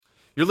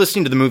You're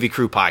listening to the Movie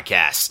Crew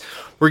Podcast.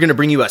 We're going to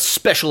bring you a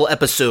special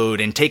episode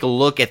and take a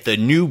look at the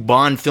new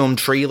Bond film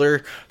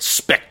trailer,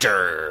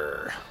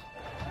 Spectre.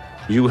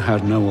 You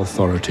had no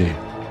authority.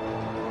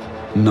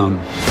 None.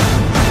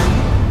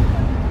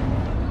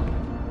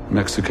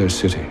 Mexico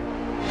City.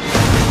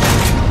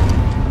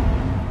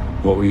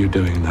 What were you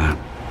doing there?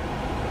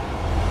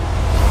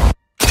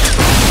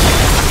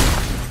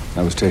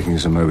 I was taking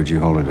some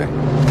overdue holiday.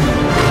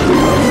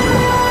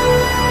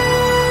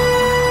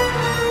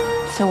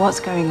 So what's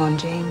going on,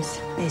 James?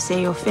 They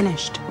say you're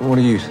finished. What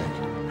do you think?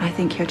 I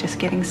think you're just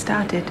getting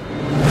started.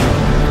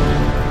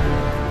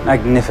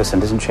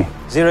 Magnificent, isn't she?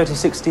 0 to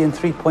 60 in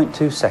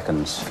 3.2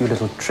 seconds. A few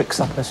little tricks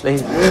up her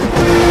sleeve.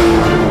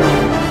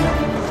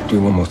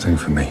 Do one more thing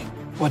for me.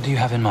 What do you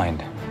have in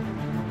mind?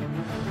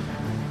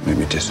 Make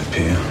me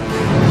disappear.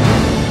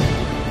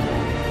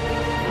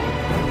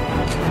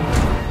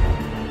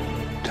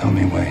 Tell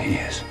me where he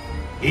is.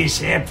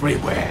 He's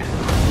everywhere.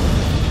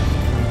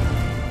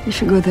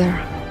 If you go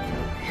there,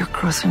 you're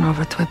crossing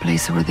over to a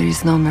place where there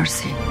is no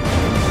mercy.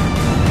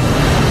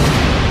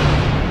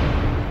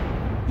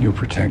 You're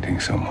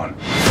protecting someone.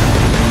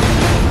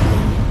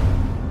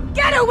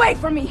 Get away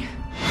from me!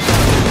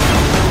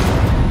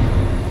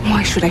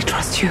 Why should I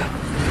trust you?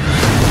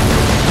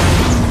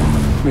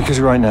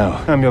 Because right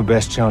now, I'm your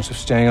best chance of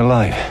staying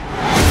alive.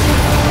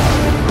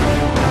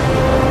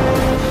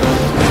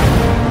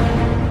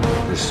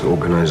 This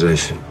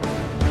organization,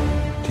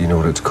 do you know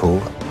what it's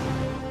called?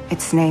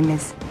 Its name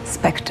is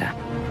Spectre.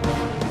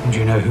 Do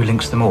you know who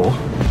links them all?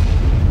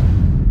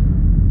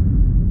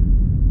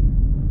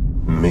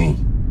 Me.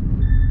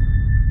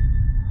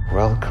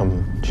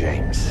 Welcome,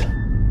 James.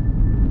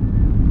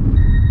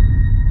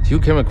 You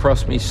came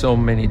across me so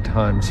many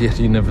times, yet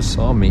you never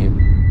saw me.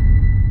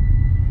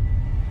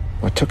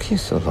 What took you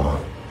so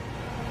long?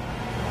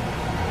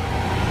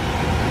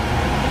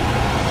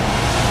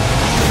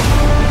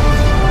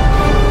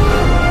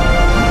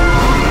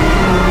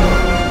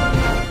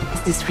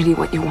 Is this really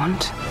what you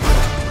want?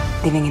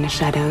 Living in the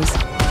shadows?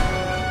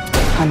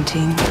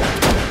 Hunting?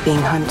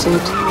 Being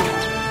hunted?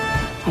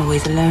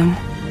 Always alone?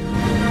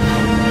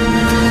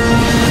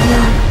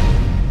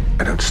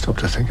 I don't stop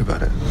to think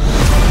about it.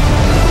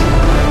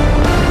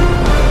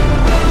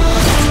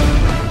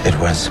 It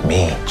was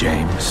me,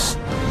 James.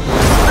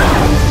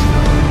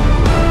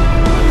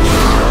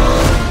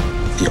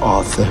 The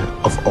author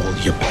of all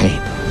your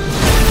pain.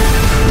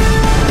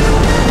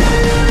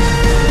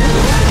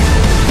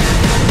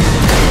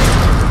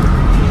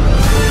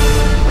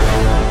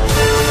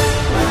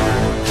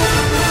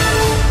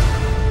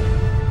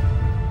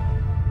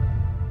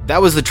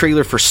 That was the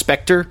trailer for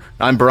Spectre.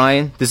 I'm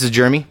Brian. This is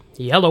Jeremy.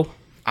 Yellow.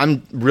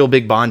 I'm a real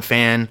big Bond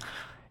fan,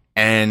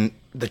 and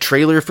the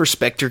trailer for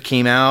Spectre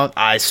came out.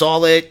 I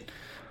saw it.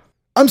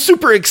 I'm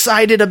super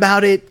excited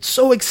about it.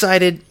 So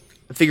excited.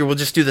 I figure we'll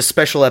just do the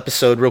special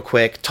episode real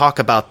quick, talk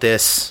about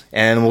this,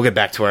 and we'll get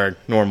back to our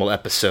normal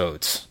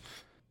episodes.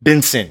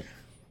 Benson.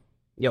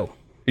 Yo.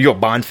 You a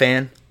Bond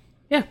fan?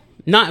 Yeah.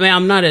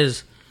 I'm not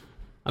as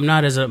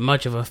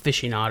much of a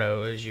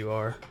aficionado as you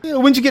are. Yeah,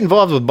 when'd you get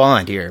involved with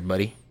Bond here,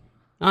 buddy?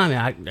 I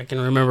mean, I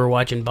can remember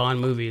watching Bond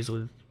movies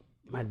with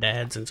my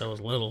dad since I was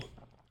little.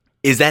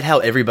 Is that how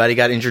everybody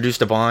got introduced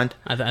to Bond?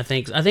 I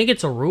think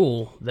it's a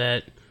rule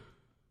that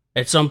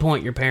at some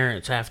point your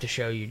parents have to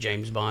show you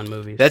James Bond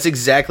movies. That's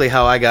exactly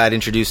how I got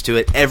introduced to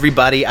it.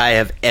 Everybody I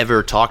have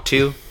ever talked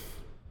to,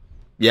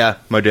 yeah,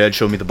 my dad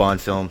showed me the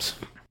Bond films.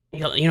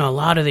 You know, a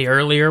lot of the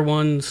earlier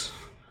ones,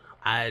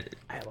 I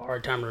have a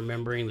hard time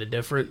remembering the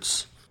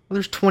difference. Well,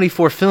 there's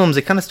 24 films.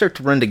 They kind of start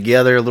to run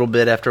together a little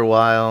bit after a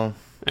while.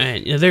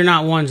 And you know, they're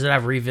not ones that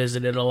I've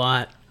revisited a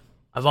lot.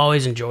 I've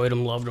always enjoyed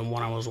them, loved them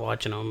when I was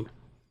watching them.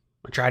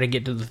 I try to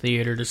get to the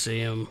theater to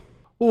see them.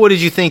 Well, what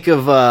did you think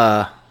of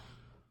the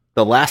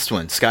last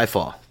one,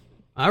 Skyfall?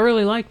 I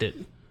really liked it,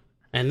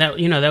 and that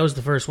was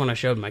the first one I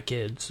showed my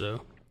kids.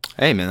 So,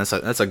 hey man,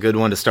 that's a good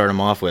one to start them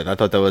off with. I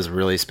thought that was a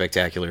really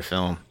spectacular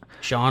film.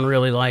 Sean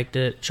really liked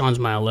it. Sean's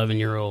my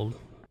 11-year-old.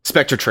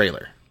 Spectre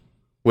trailer.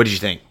 What did you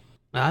think?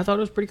 I thought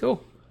it was pretty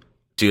cool,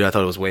 dude. I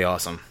thought it was way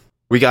awesome.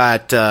 We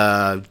got just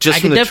I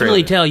from could the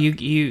definitely trailer. tell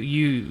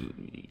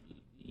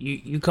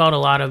you caught a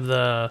lot of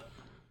the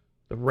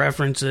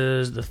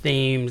references, the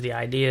themes, the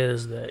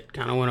ideas that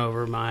kind of went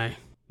over my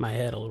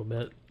head a little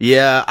bit.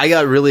 Yeah, I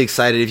got really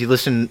excited. If you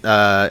listen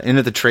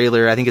into the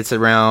trailer, I think it's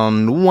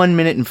around 1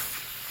 minute and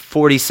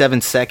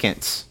 47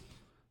 seconds.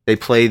 They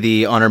play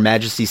the On Her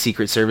Majesty's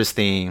Secret Service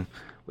theme,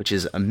 which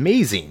is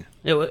amazing.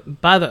 I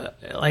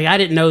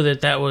didn't know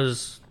that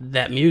was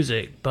that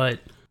music, but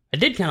I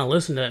did kind of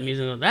listen to that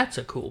music. That's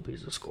a cool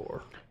piece of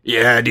score.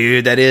 Yeah,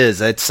 dude, that is.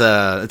 It's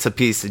a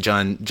piece that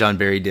John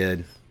Barry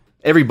did.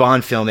 Every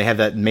Bond film, they have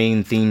that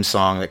main theme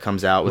song that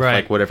comes out with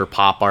like whatever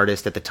pop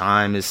artist at the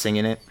time is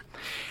singing it.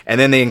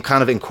 And then they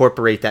kind of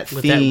incorporate that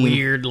with theme. That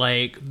weird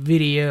like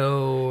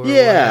video or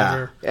yeah.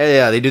 whatever.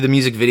 Yeah, they do the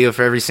music video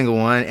for every single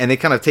one, and they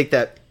kind of take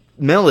that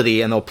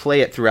melody and they'll play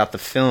it throughout the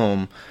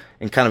film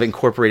and kind of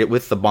incorporate it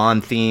with the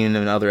Bond theme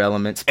and other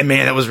elements. And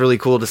man, that was really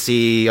cool to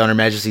see On Her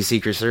Majesty's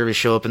Secret Service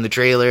show up in the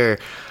trailer.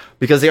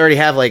 because they already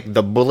have like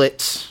the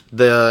bullet.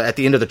 At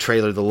the end of the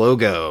trailer, the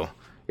logo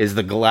is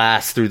the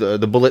glass through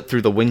the bullet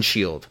through the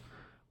windshield,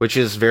 which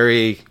is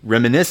very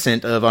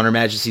reminiscent of On Her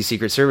Majesty's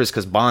Secret Service,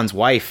 because Bond's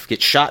wife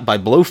gets shot by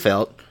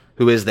Blofeld,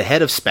 who is the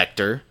head of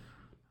Spectre.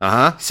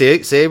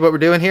 See what we're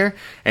doing here?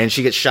 And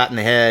she gets shot in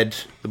the head.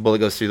 The bullet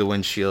goes through the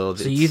windshield.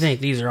 So you think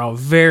these are all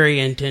very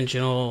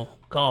intentional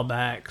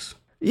callbacks?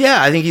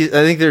 Yeah, I think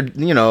they're,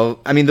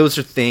 those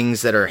are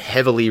things that are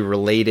heavily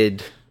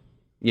related,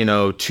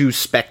 to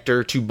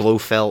Spectre, to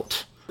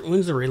Blofeld.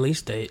 When's the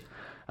release date?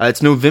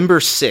 It's November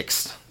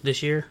 6th.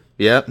 This year?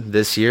 Yep,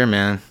 this year,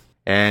 man.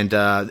 And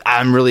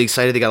I'm really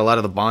excited. They got a lot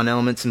of the Bond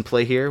elements in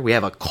play here. We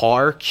have a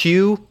car,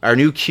 Q, our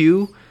new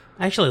Q.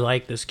 I actually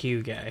like this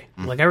Q guy.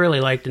 Like, I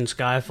really liked in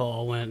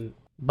Skyfall when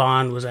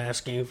Bond was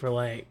asking for,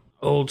 like,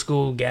 old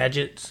school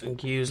gadgets, and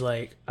Q's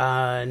like,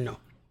 no.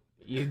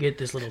 You get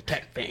this little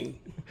tech thing.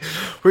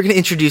 We're going to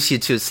introduce you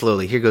to it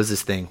slowly. Here goes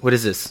this thing. What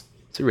is this?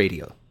 It's a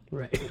radio.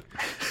 Right.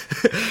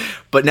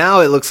 But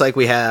now it looks like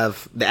we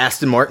have the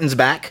Aston Martin's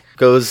back.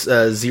 Goes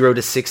 0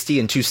 to 60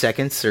 in 2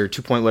 seconds, or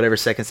 2 point whatever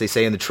seconds they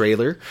say in the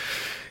trailer.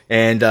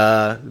 And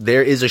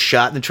there is a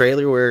shot in the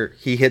trailer where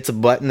he hits a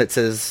button that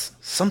says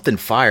something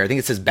fire. I think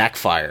it says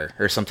backfire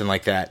or something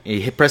like that.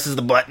 He presses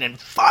the button and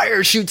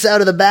fire shoots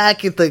out of the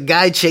back at the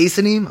guy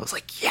chasing him. I was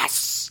like,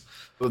 yes!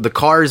 The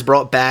car is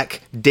brought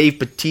back. Dave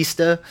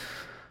Bautista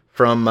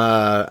from,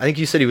 I think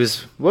you said he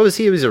was, what was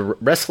he? He was a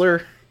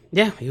wrestler?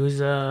 Yeah, he was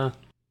a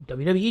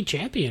WWE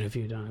champion a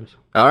few times.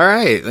 All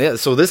right. Yeah,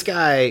 so this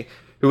guy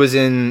he was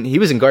in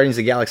Guardians of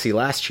the Galaxy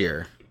last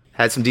year.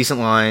 Had some decent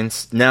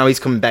lines. Now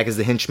he's coming back as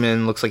the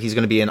henchman. Looks like he's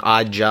going to be an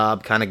odd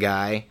job kind of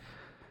guy.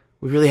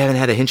 We really haven't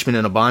had a henchman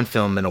in a Bond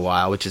film in a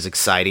while, which is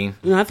exciting.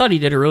 I thought he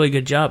did a really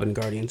good job in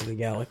Guardians of the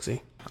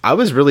Galaxy. I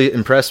was really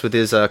impressed with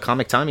his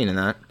comic timing in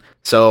that.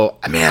 So,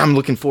 I'm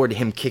looking forward to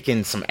him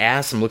kicking some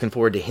ass. I'm looking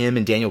forward to him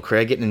and Daniel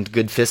Craig getting in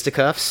good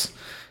fisticuffs.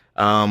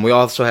 We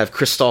also have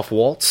Christoph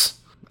Waltz.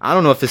 I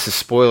don't know if this is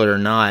spoiler or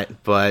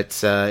not,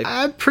 but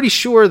I'm pretty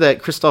sure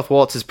that Christoph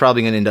Waltz is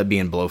probably going to end up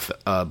being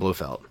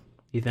Blofeld.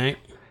 You think?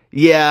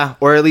 Yeah,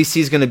 or at least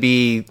he's going to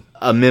be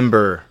a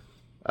member,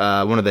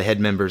 one of the head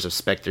members of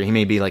Spectre. He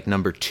may be like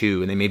number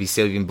 2, and they may be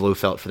saving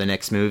Blofeld for the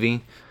next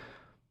movie.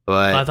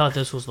 But I thought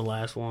this was the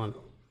last one.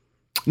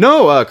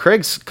 No,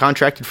 Craig's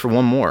contracted for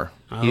one more.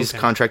 Oh, He's okay.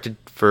 contracted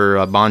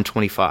for Bond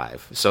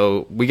 25.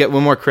 So we get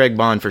one more Craig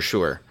Bond for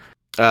sure.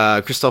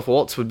 Christoph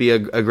Waltz would be a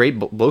great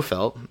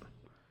Blofeld.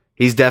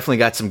 He's definitely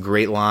got some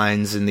great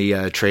lines in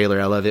the trailer.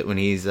 I love it when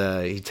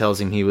he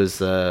tells him he was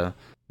the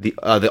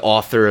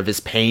author of his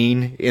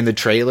pain in the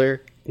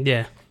trailer.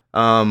 Yeah.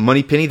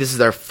 Moneypenny, this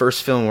is our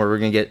first film where we're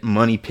going to get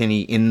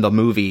Moneypenny in the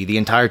movie the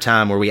entire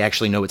time, where we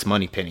actually know it's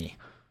Moneypenny.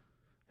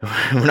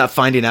 We're not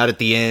finding out at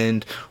the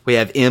end. We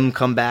have M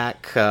come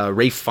back,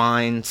 Ralph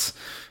Fiennes,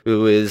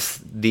 who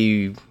is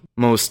the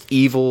most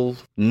evil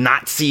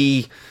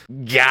Nazi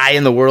guy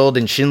in the world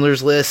in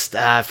Schindler's List.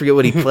 I forget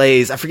what he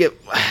plays. I forget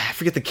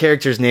the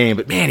character's name,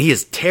 but man, he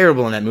is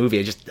terrible in that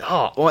movie.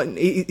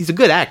 He's a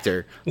good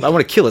actor, but I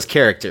want to kill his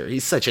character.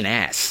 He's such an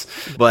ass.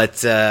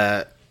 But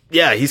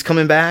yeah, he's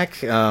coming back.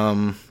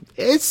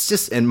 It's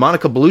just, and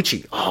Monica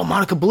Bellucci. Oh,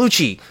 Monica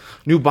Bellucci,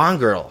 new Bond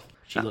girl.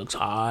 She looks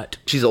hot.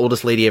 She's the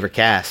oldest lady ever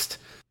cast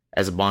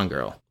as a Bond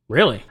girl.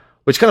 Really?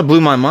 Which kind of blew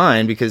my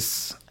mind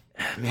because,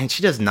 man,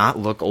 she does not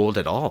look old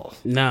at all.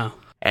 No.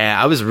 And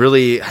I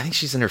think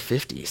she's in her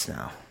 50s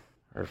now.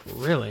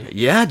 Really?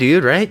 Yeah,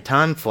 dude, right?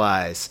 Time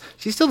flies.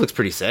 She still looks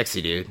pretty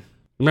sexy, dude.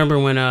 Remember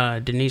when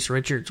Denise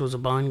Richards was a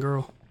Bond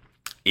girl?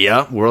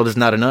 Yeah, World Is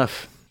Not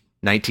Enough.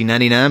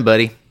 1999,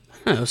 buddy.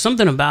 I don't know,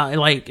 something about,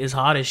 like, as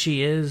hot as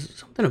she is,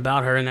 something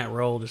about her in that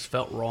role just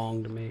felt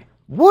wrong to me.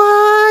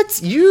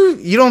 What?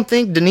 You don't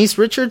think Denise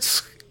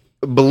Richards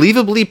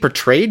believably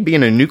portrayed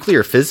being a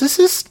nuclear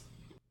physicist?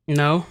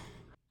 No.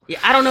 Yeah,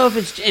 I don't know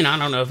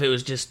if it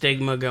was just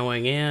stigma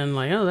going in,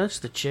 like, oh, that's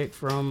the chick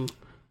from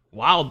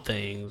Wild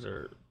Things,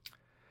 or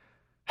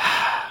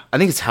I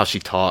think it's how she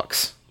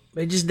talks.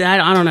 I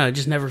don't know, it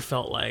just never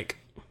felt like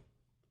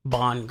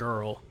Bond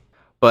girl.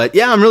 But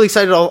yeah, I'm really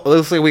excited.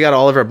 Looks like we got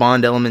all of our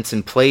Bond elements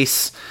in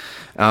place.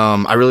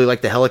 I really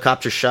like the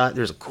helicopter shot.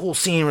 There's a cool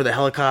scene where the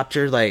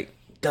helicopter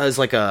does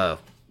like a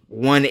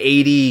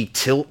 180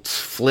 tilt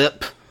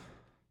flip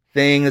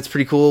thing. That's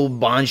pretty cool.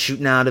 Bond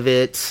shooting out of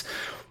it.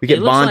 We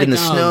get Bond like, in the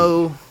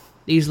snow.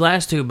 These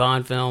last 2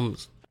 Bond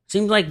films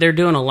seems like they're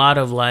doing a lot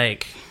of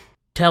like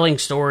telling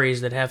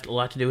stories that have a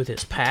lot to do with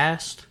his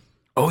past.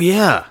 Oh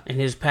yeah, and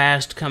his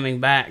past coming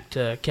back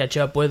to catch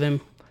up with him.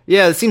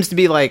 Yeah, it seems to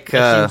be like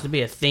seems to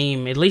be a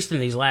theme, at least in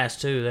these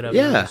last 2 that I've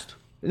noticed.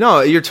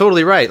 No, you're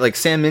totally right. Like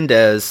Sam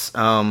Mendes.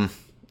 I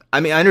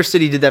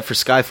understood he did that for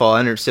Skyfall. I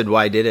understood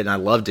why he did it, and I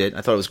loved it.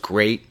 I thought it was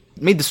great.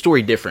 It made the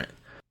story different.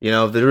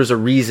 There was a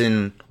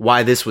reason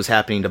why this was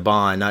happening to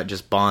Bond, not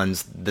just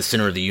Bond's the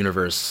center of the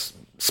universe,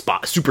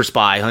 super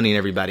spy hunting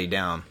everybody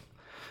down.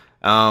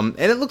 And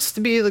it looks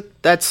to be like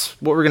that's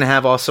what we're going to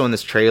have also in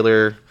this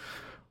trailer,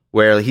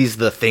 where he's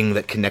the thing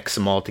that connects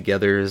them all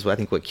together, is I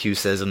think what Q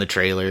says in the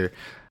trailer.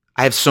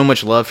 I have so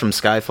much love from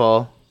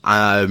Skyfall.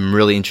 I'm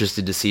really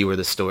interested to see where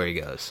the story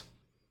goes.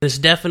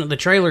 The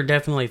trailer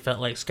definitely felt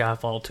like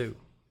Skyfall 2.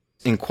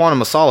 In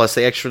Quantum of Solace,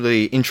 they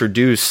actually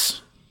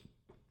introduce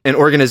an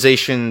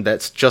organization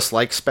that's just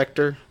like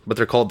Spectre, but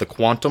they're called the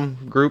Quantum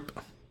Group.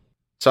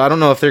 So I don't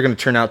know if they're going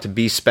to turn out to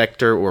be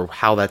Spectre or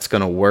how that's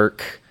going to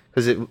work,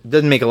 because it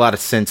doesn't make a lot of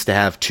sense to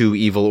have two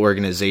evil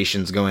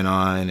organizations going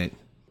on.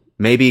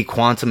 Maybe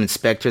Quantum and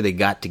Spectre, they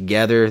got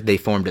together, they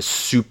formed a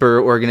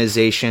super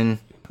organization.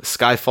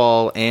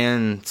 Skyfall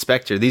and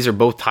Spectre, these are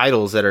both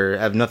titles that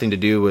have nothing to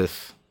do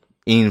with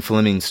Ian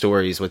Fleming's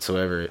stories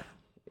whatsoever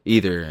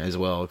either as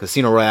well.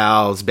 Casino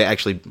Royale is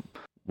actually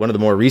one of the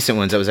more recent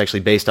ones that was actually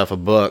based off a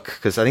book,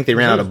 because I think they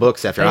ran out of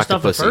books after Octopussy. Based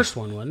off the first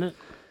one, wasn't it?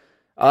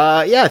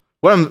 Yeah.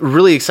 What I'm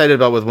really excited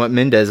about with what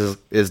Mendez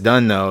is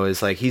done, though,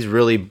 is like he's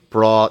really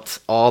brought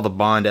all the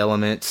Bond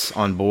elements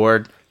on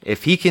board.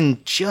 If he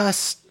can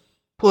just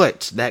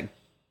put that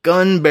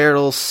gun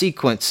barrel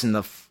sequence in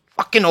the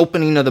fucking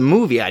opening of the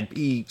movie, I'd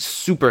be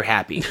super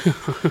happy.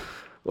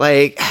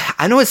 Like,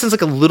 I know it sounds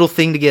like a little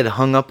thing to get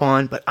hung up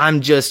on, but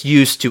I'm just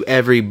used to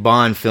every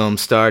Bond film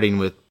starting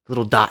with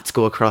little dots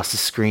go across the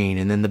screen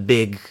and then the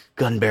big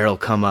gun barrel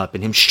come up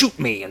and him shoot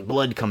me and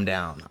blood come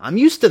down. I'm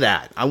used to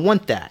that. I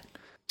want that.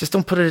 Just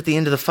don't put it at the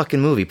end of the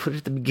fucking movie. Put it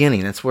at the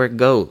beginning. That's where it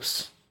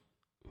goes.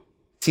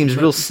 Seems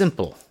real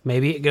simple.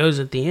 Maybe it goes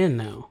at the end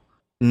now.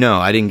 No,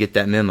 I didn't get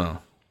that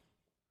memo.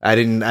 I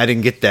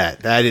didn't get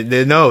that.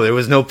 No, there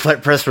was no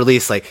press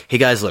release like, hey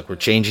guys, look, we're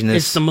changing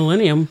this. It's the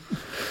Millennium.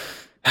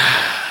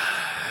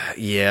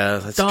 Yeah,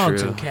 that's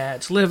Dogs true. and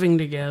cats living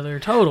together,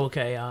 total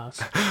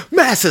chaos.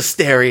 Mass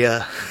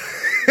hysteria.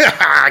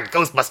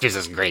 Ghostbusters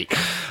is great.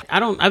 I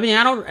don't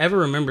ever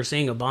remember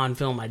seeing a Bond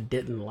film I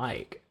didn't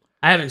like.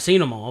 I haven't seen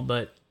them all,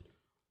 but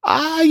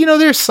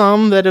there's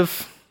some that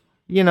have,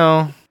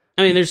 I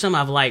mean, there's some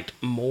I've liked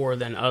more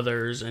than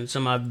others, and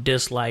some I've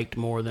disliked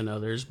more than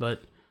others,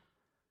 but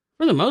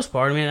for the most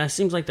part, I mean, that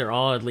seems like they're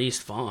all at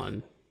least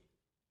fun.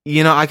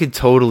 I could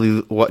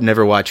totally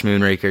never watch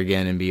Moonraker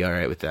again and be all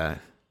right with that.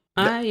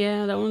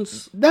 Yeah, that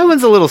one's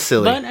a little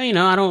silly. But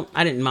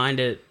I didn't mind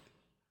it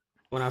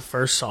when I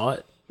first saw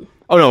it.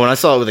 Oh no, when I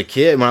saw it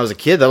when I was a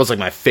kid, that was like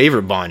my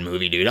favorite Bond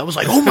movie, dude. I was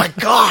like, oh my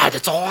god,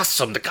 it's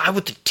awesome. The guy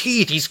with the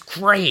teeth, he's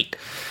great.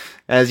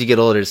 As you get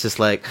older, it's just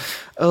like,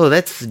 oh,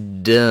 that's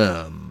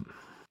dumb.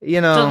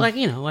 So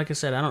like I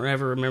said, I don't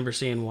ever remember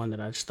seeing one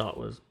that I just thought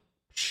was,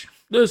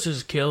 this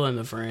is killing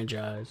the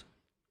franchise.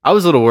 I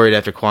was a little worried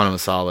after Quantum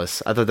of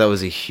Solace. I thought that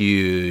was a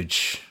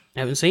huge... I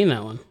haven't seen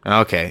that one.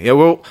 Okay. Yeah,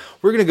 well,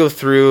 we're going to go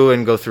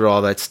through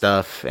all that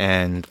stuff.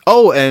 And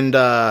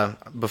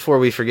before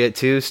we forget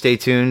to, stay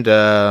tuned.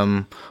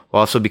 We'll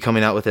also be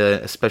coming out with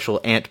a special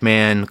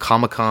Ant-Man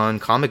Comic-Con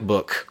comic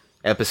book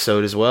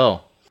episode as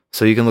well.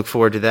 So you can look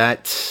forward to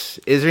that.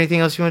 Is there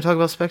anything else you want to talk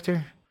about,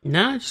 Spectre?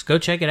 No, just go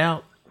check it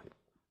out.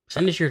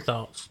 Send us your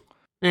thoughts.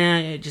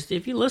 Just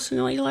if you listen,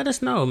 you let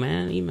us know,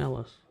 man. Email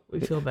us. We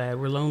feel bad.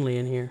 We're lonely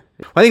in here.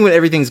 I think when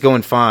everything's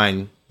going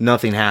fine,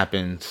 nothing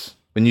happens.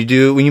 When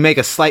you make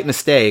a slight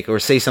mistake or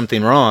say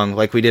something wrong,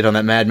 like we did on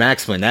that Mad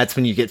Max one, that's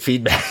when you get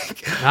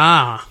feedback.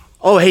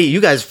 Oh, hey, you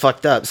guys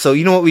fucked up. So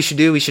you know what we should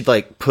do? We should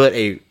put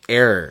a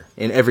error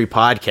in every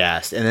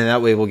podcast, and then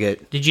that way we'll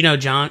get... Did you know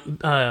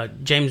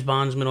James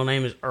Bond's middle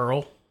name is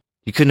Earl?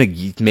 You couldn't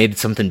have made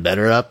something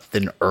better up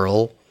than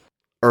Earl?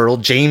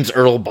 James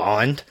Earl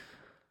Bond?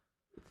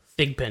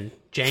 Thigpen.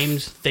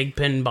 James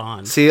Thigpen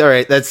Bond. See, all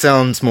right, that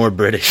sounds more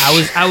British.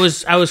 I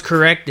was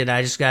corrected.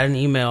 I just got an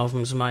email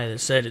from somebody that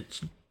said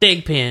it's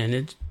Thigpen.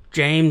 It's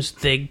James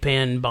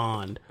Thigpen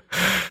Bond.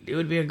 It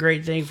would be a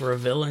great thing for a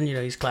villain.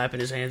 He's clapping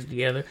his hands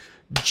together.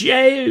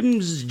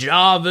 James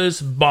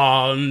Jarvis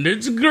Bond.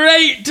 It's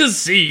great to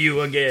see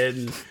you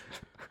again.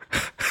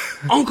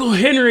 Uncle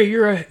Henry,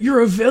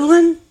 you're a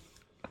villain?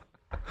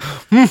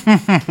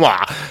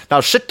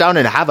 Now sit down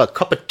and have a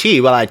cup of tea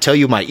while I tell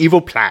you my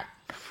evil plan.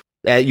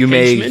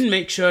 Henchman,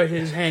 make sure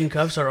his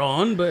handcuffs are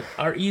on, but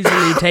are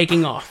easily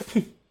taking off.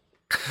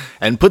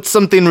 And put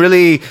something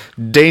really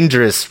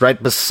dangerous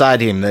right beside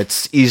him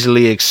that's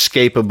easily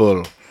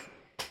escapable.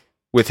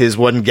 With his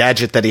one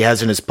gadget that he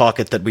has in his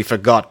pocket that we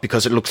forgot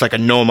because it looks like a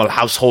normal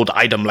household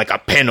item like a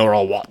pen or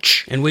a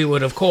watch. And we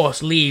would, of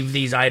course, leave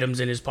these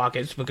items in his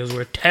pockets because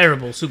we're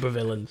terrible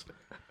supervillains.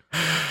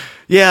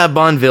 Yeah,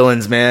 Bond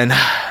villains, man.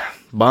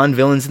 Bond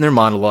villains and their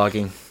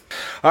monologuing.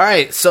 All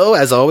right, so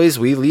as always,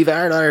 we leave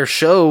out our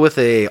show with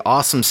a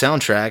awesome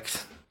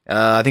soundtrack.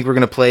 I think we're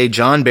going to play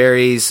John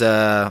Barry's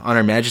On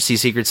Her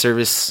Majesty's Secret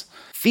Service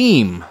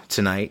theme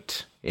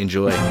tonight.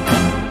 Enjoy.